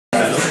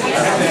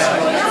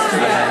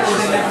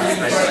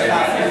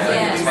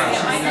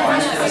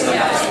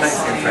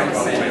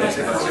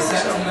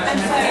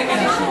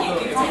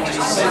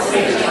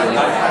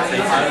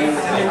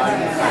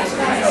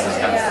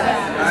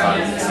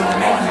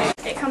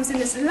It comes in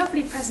this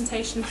lovely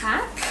presentation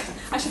pack.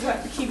 I should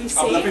work for QVC.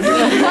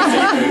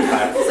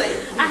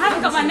 I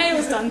haven't got my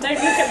nails done, don't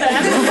look at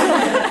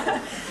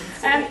them.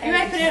 You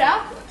open it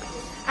up,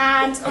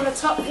 and on the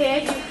top here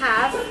you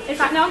have, in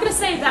fact, now I'm going to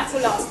save that to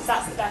last because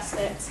that's the best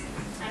bit,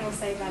 and we'll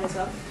save that as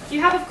well.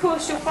 You have, of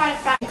course, your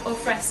Filofax or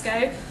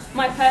fresco.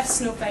 My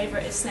personal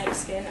favourite is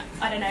snakeskin.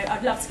 I don't know,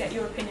 I'd love to get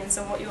your opinions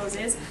on what yours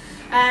is.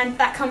 And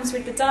that comes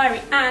with the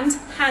diary and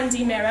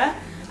handy mirror.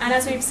 And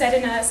as we've said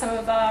in some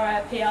of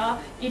our PR,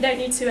 you don't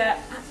need to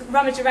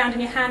rummage around in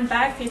your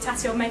handbag for your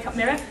tattoo or makeup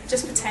mirror.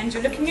 Just pretend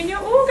you're looking in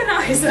your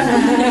organiser.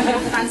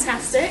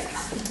 Fantastic.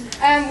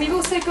 We've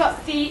also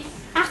got the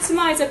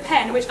atomizer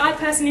pen, which I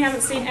personally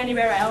haven't seen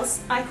anywhere else.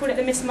 I call it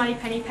the Miss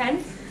Moneypenny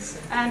pen.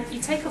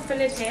 You take off the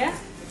lid here,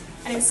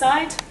 and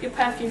inside your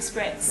perfume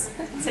spritz.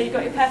 So you've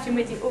got your perfume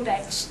with you all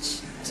day.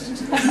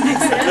 Excellent.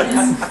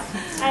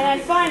 And then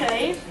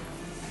finally,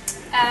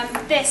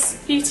 this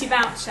beauty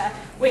voucher,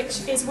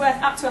 which is worth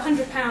up to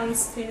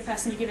 £100 to the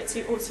person you give it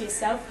to or to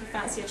yourself if you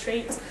fancy a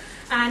treat.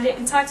 And it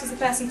entitles the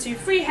person to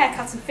free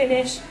haircut and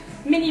finish,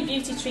 mini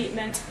beauty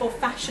treatment or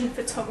fashion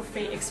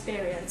photography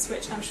experience,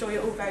 which I'm sure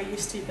you're all very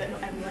used to, but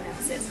not everyone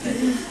else is.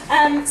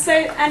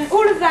 And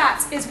all of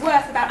that is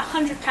worth about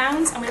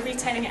 £100 and we're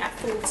retailing it at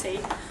 £40.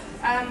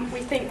 We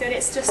think that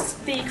it's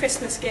just the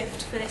Christmas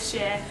gift for this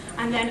year,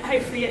 and then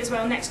hopefully as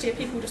well next year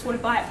people just want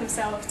to buy it for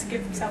themselves to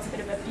give themselves a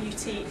bit of a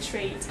beauty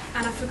treat.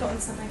 And I've forgotten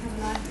something,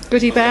 haven't I?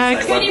 Goodie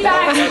bag. Goodie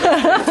bag.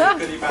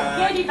 Goodie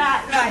bag. Goodie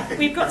bag. Right,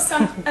 we've got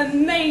some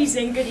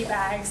amazing goodie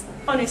bags.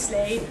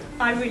 Honestly,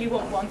 I really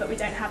want one, but we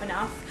don't have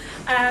enough.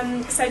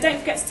 So don't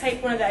forget to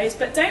take one of those,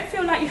 but don't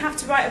feel like you have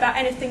to write about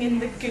anything in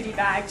the goodie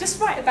bag. Just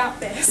write about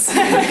this.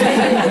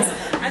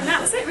 And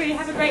that's it really.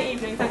 Have a great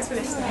evening. Thanks for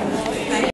listening.